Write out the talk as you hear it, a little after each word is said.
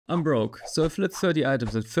I'm broke, so I flipped 30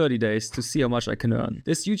 items in 30 days to see how much I can earn.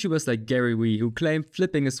 There's YouTubers like Gary Vee who claim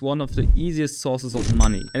flipping is one of the easiest sources of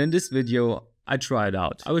money. And in this video, I try it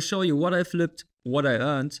out. I will show you what I flipped, what I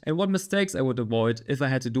earned, and what mistakes I would avoid if I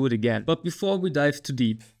had to do it again. But before we dive too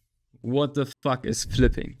deep, what the fuck is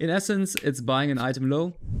flipping? In essence, it's buying an item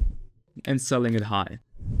low and selling it high.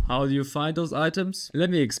 How do you find those items?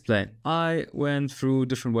 Let me explain. I went through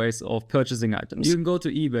different ways of purchasing items. You can go to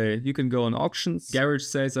eBay, you can go on auctions, garage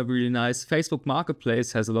sales are really nice, Facebook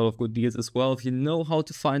Marketplace has a lot of good deals as well if you know how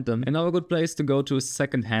to find them. Another good place to go to is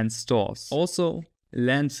second-hand stores. Also,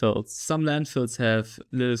 landfills. Some landfills have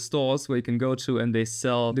little stores where you can go to and they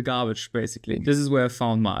sell the garbage basically. This is where I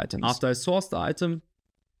found my items. After I sourced the item,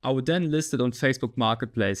 I would then list it on Facebook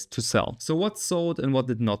Marketplace to sell. So what sold and what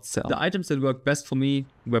did not sell? The items that worked best for me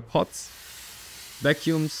were pots,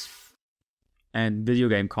 vacuums, and video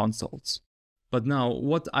game consoles. But now,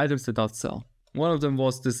 what items did not sell? One of them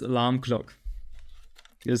was this alarm clock.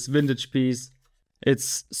 This vintage piece.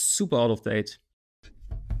 It's super out of date.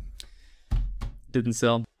 Didn't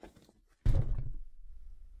sell.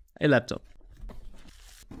 A laptop.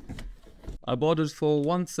 I bought it for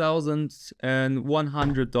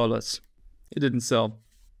 $1,100. It didn't sell.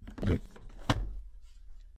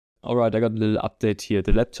 Alright, I got a little update here.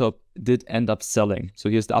 The laptop did end up selling. So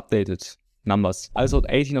here's the updated numbers. I sold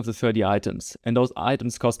 18 of the 30 items. And those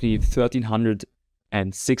items cost me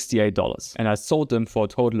 $1,368. And I sold them for a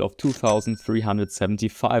total of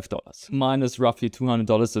 $2,375. Minus roughly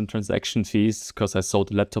 $200 in transaction fees, because I sold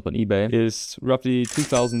the laptop on eBay, is roughly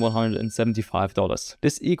 $2,175.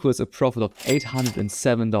 This equals a profit of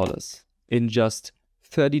 $807 in just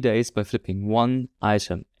 30 days by flipping one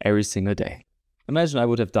item every single day. Imagine I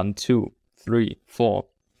would have done 2, 3, 4,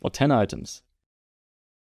 or 10 items.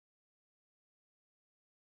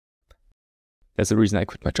 That's the reason I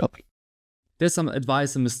quit my job. There's some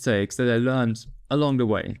advice and mistakes that I learned along the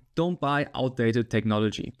way. Don't buy outdated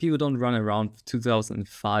technology. People don't run around with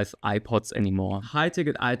 2005 iPods anymore.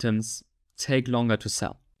 High-ticket items take longer to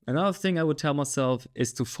sell. Another thing I would tell myself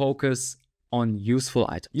is to focus on useful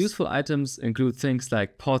items. Useful items include things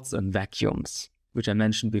like pots and vacuums, which I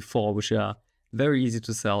mentioned before, which are very easy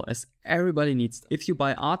to sell as everybody needs them. If you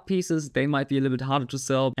buy art pieces, they might be a little bit harder to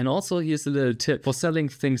sell. And also here's a little tip for selling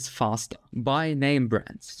things faster. Buy name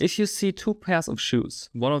brands. If you see 2 pairs of shoes,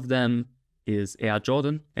 one of them is Air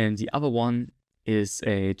Jordan and the other one is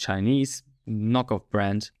a Chinese knockoff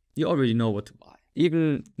brand, you already know what to buy.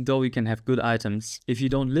 Even though you can have good items, if you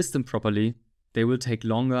don't list them properly, they will take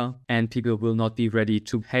longer and people will not be ready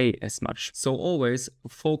to pay as much. So always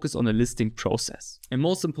focus on the listing process. And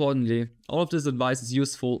most importantly, all of this advice is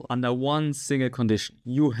useful under one single condition.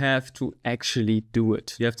 You have to actually do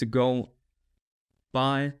it. You have to go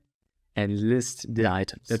buy and list the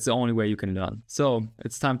items. That's the only way you can learn. So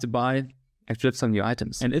it's time to buy and flip some new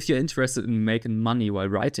items. And if you're interested in making money while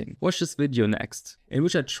writing, watch this video next, in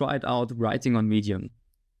which I tried out writing on Medium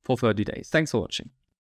for 30 days. Thanks for watching.